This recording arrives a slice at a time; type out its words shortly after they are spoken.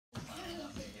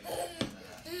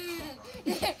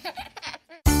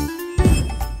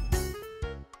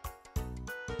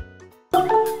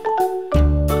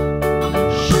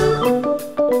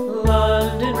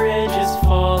London Bridge is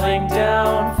falling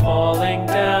down, falling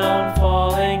down,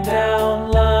 falling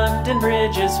down. London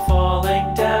Bridge is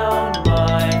falling down,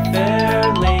 my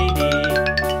fair lady.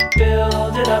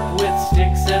 Build it up with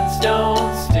sticks and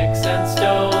stones, sticks and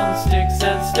stones, sticks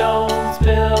and stones.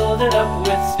 Build it up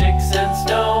with sticks and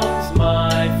stones,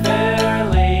 my fair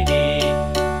lady.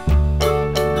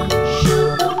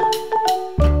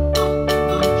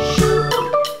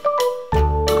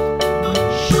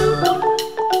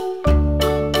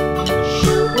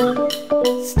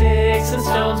 Sticks and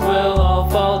stones will all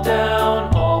fall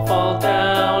down, all fall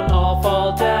down, all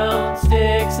fall down.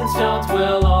 Sticks and stones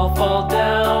will all fall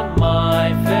down,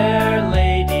 my fair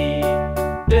lady.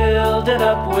 Build it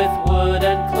up with wood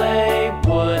and clay,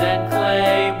 wood and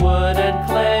clay, wood and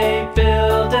clay.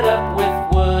 Build it up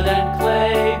with wood and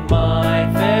clay,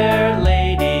 my fair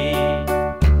lady.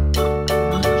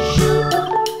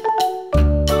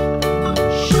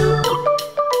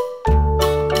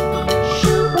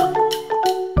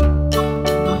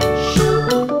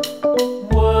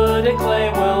 Wood and clay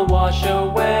will wash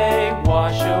away.